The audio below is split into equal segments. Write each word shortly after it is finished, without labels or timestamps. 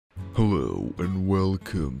Hello and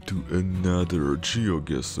welcome to another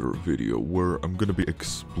GeoGuessr video where I'm gonna be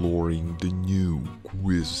exploring the new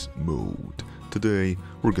quiz mode. Today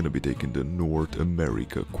we're gonna be taking the North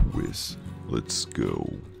America quiz. Let's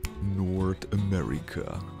go. North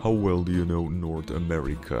America. How well do you know North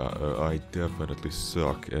America? I definitely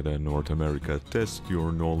suck at North America. Test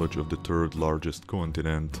your knowledge of the third largest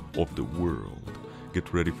continent of the world.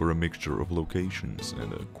 Get ready for a mixture of locations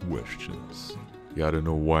and questions. Yeah, I don't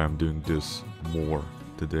know why I'm doing this more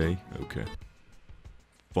today. Okay.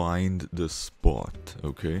 Find the spot.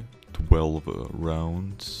 Okay. 12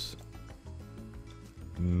 rounds.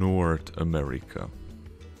 North America.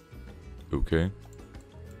 Okay.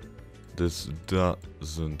 This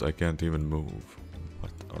doesn't... I can't even move.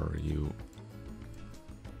 What are you...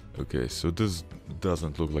 Okay, so this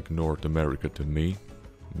doesn't look like North America to me.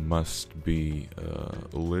 Must be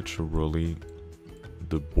literally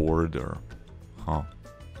the border. Huh.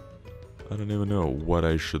 I don't even know what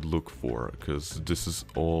I should look for, because this is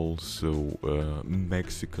also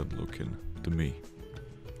Mexican looking to me.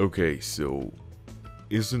 Okay, so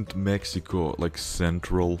isn't Mexico like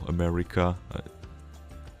Central America?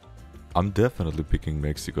 I'm definitely picking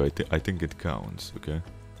Mexico. I think it counts, okay?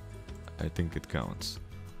 I think it counts.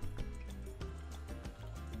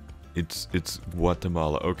 It's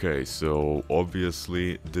Guatemala. Okay, so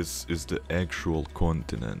obviously this is the actual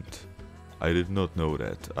continent. I did not know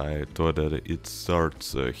that. I thought that it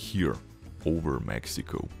starts here, over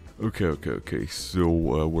Mexico. Okay. So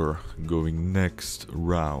we're going next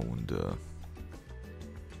round.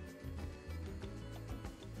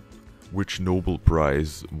 Which Nobel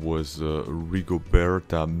Prize was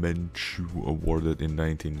Rigoberta Menchú awarded in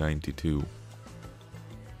 1992?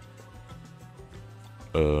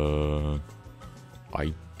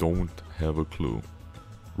 I don't have a clue.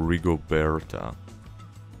 Rigoberta.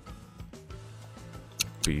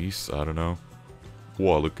 Peace, I don't know.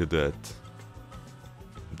 Wow, look at that.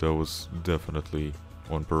 That was definitely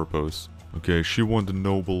on purpose. Okay, she won the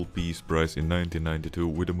Nobel Peace Prize in 1992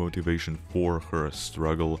 with a motivation for her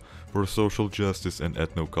struggle for social justice and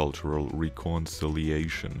ethnocultural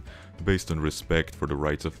reconciliation, based on respect for the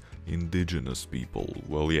rights of indigenous people.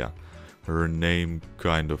 Well, yeah, her name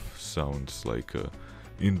kind of sounds like a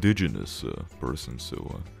indigenous person,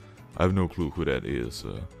 so I have no clue who that is.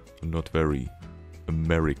 Not very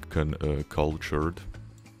American cultured.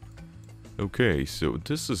 Okay, so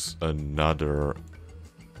this is another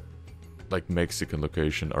like Mexican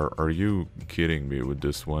location. Are you kidding me with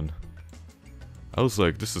this one? I was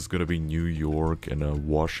like, this is gonna be New York and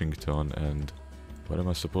Washington, and what am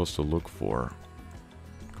I supposed to look for?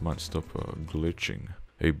 Come on, stop glitching.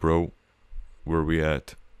 Hey bro, where we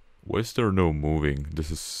at? Why is there no moving? This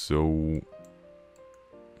is so...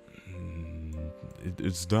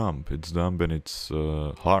 It's dumb and it's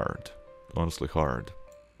hard. Honestly hard.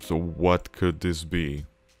 So what could this be?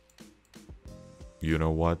 You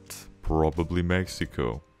know what? Probably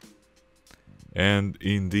Mexico. And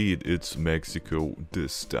indeed, it's Mexico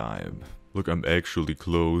this time. Look, I'm actually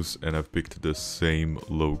close and I've picked the same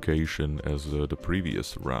location as the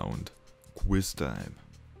previous round. Quiz time.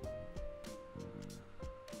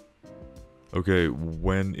 Okay,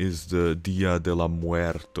 when is the Dia de los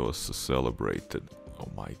Muertos celebrated? Oh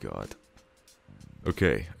my god.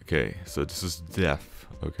 Okay, so this is death,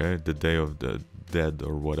 okay? The Day of the Dead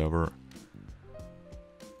or whatever.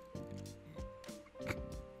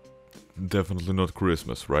 Definitely not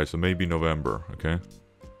Christmas, right? So maybe November, okay?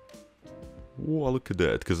 Whoa, look at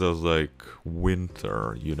that, because I was like,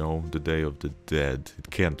 winter, you know? The Day of the Dead.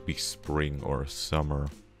 It can't be spring or summer.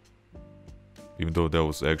 Even though that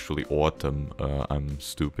was actually autumn, I'm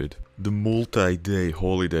stupid. The multi-day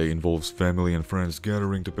holiday involves family and friends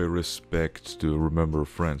gathering to pay respect to remember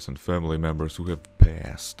friends and family members who have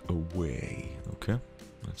passed away. Okay?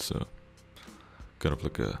 That's kind of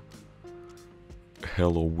like a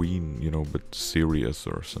Halloween, you know, but serious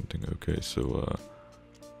or something. Okay, so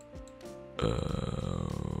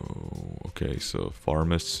okay, so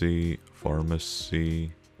pharmacy.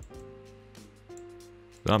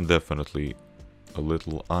 I'm definitely a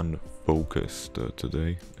little unfocused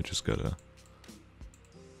today. I just gotta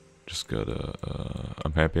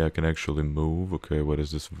I'm happy I can actually move. Okay, what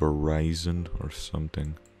is this, Verizon or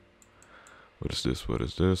something? What is this?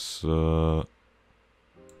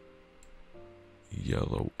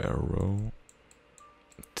 Yellow arrow.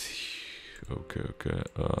 Okay.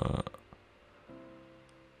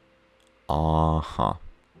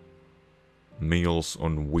 Meals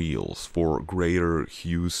on Wheels for Greater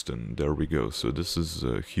Houston. There we go. So this is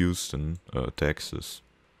Houston, Texas.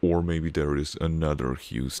 Or maybe there is another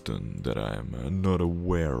Houston that I'm not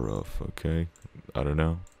aware of, okay? I don't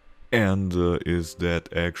know. And is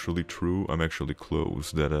that actually true? I'm actually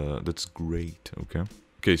close. That's great, okay?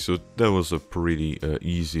 Okay, so that was a pretty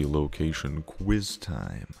easy location. Quiz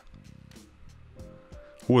time.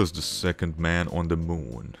 Who was the second man on the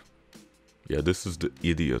moon? Yeah, this is the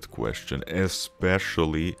idiot question,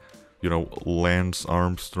 especially, you know, Lance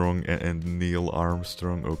Armstrong and Neil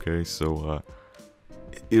Armstrong. Okay, so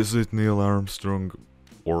is it Neil Armstrong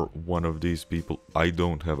or one of these people? I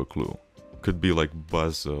don't have a clue. Could be like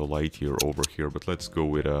Buzz Lightyear over here, but let's go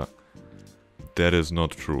with that is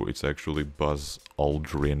not true. It's actually Buzz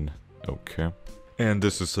Aldrin. Okay, and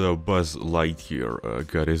this is Buzz Lightyear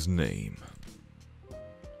got his name.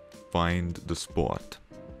 Find the spot.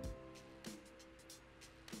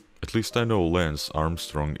 At least I know Lance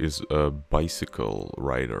Armstrong is a bicycle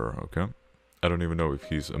rider, okay? I don't even know if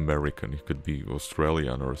he's American, he could be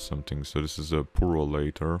Australian or something, so this is a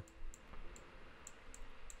purolator.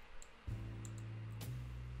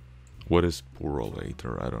 What is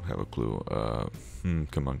purolator? I don't have a clue.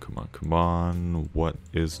 Come on. What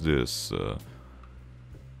is this?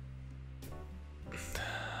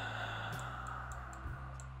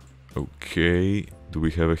 Okay, do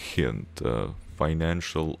we have a hint?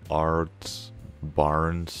 Financial arts,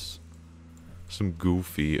 barns, some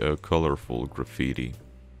goofy, colorful graffiti.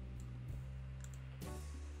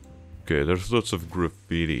 Okay, there's lots of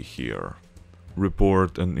graffiti here.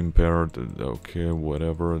 Report and impaired, okay,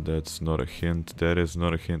 whatever, that's not a hint, that is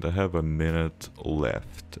not a hint. I have a minute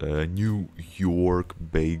left. New York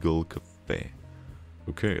Bagel Cafe.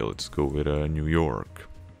 Okay, let's go with New York.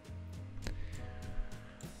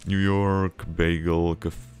 New York Bagel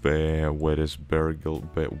Cafe. Where is bagel?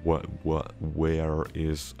 Where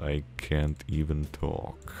is? I can't even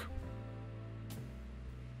talk.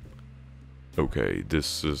 Okay,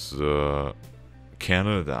 this is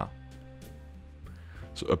Canada.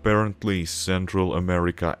 So apparently Central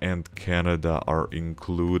America and Canada are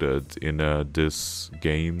included in this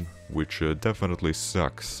game, which definitely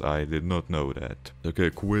sucks. I did not know that. Okay,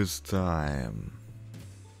 quiz time.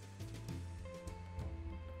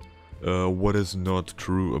 What is not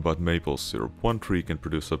true about maple syrup? One tree can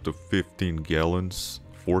produce up to 15 gallons,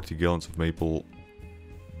 40 gallons of maple...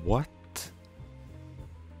 What?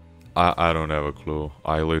 I don't have a clue.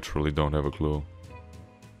 I literally don't have a clue.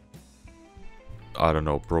 I don't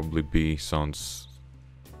know, probably B sounds...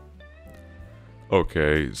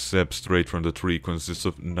 Okay, sap straight from the tree consists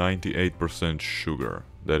of 98% sugar.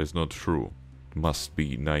 That is not true. Must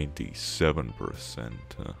be 97%.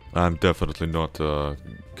 I'm definitely not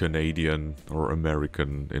Canadian or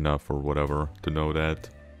American enough or whatever to know that.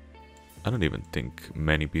 I don't even think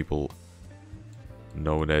many people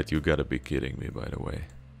know that. You gotta be kidding me, by the way.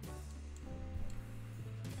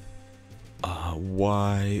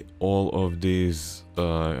 Why all of these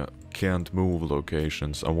can't move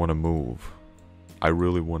locations? I wanna move. I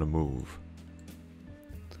really wanna move.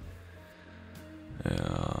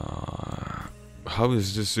 How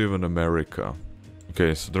is this even America?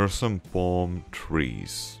 Okay, so there are some palm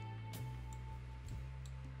trees.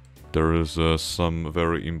 There is some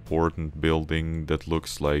very important building that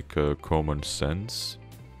looks like common sense.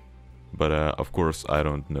 But of course I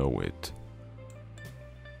don't know it.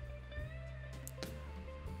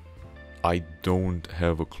 I don't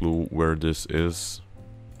have a clue where this is.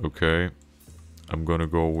 Okay. I'm gonna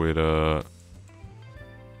go with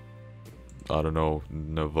I don't know,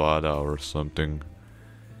 Nevada or something.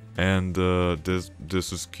 And this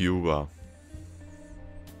is Cuba.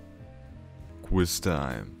 Quiz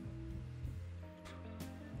time.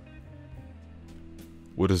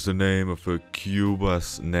 What is the name of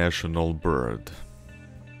Cuba's national bird?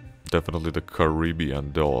 Definitely the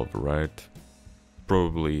Caribbean dove, right?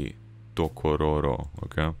 Probably Tocororo,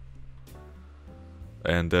 okay?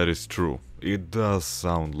 And that is true. It does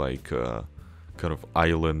sound like a kind of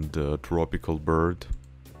island tropical bird.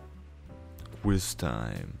 Quiz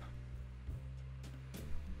time.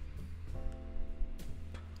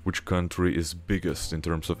 Which country is biggest in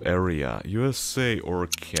terms of area? USA or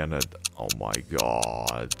Canada? Oh my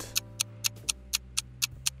god.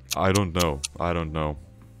 I don't know. I don't know.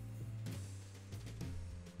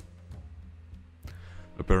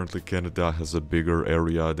 Apparently Canada has a bigger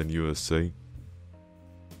area than USA.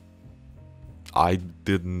 I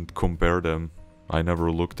didn't compare them. I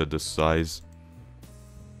never looked at the size.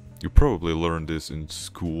 You probably learned this in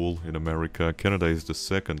school in America. Canada is the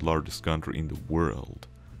second largest country in the world,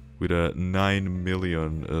 with 9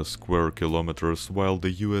 million square kilometers, while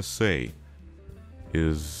the USA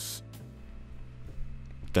is...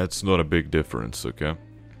 That's not a big difference, okay?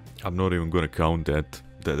 I'm not even gonna count that.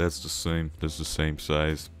 That's the same. That's the same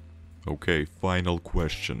size. Okay, final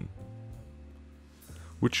question.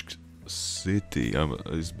 Which city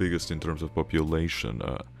is biggest in terms of population?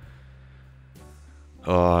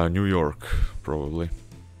 New York, probably.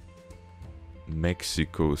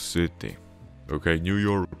 Mexico City. Okay, New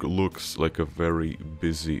York looks like a very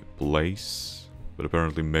busy place, but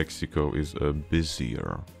apparently Mexico is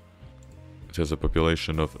busier. It has a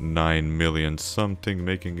population of 9 million something,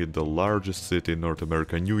 making it the largest city in North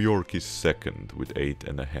America. New York is second with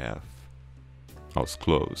 8.5. I was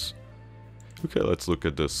close. Okay, let's look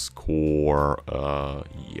at the score.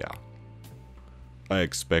 Yeah. I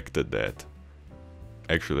expected that.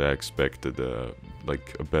 Actually, I expected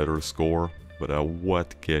like a better score, but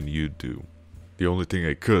what can you do? The only thing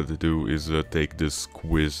I could do is take this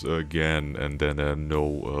quiz again and then know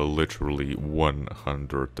literally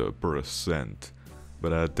 100%.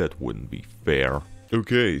 But that wouldn't be fair.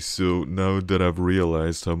 Okay, so now that I've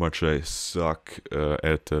realized how much I suck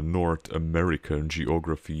at North American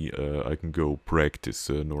geography, I can go practice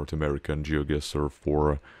North American GeoGuessr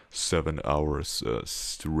for 7 hours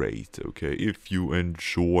straight, okay? If you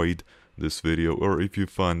enjoyed this video, or if you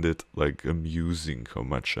find it like amusing how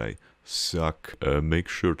much I suck, make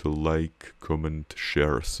sure to like, comment,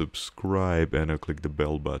 share, subscribe, and click the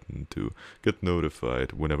bell button to get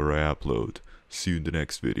notified whenever I upload. See you in the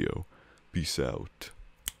next video. Peace out.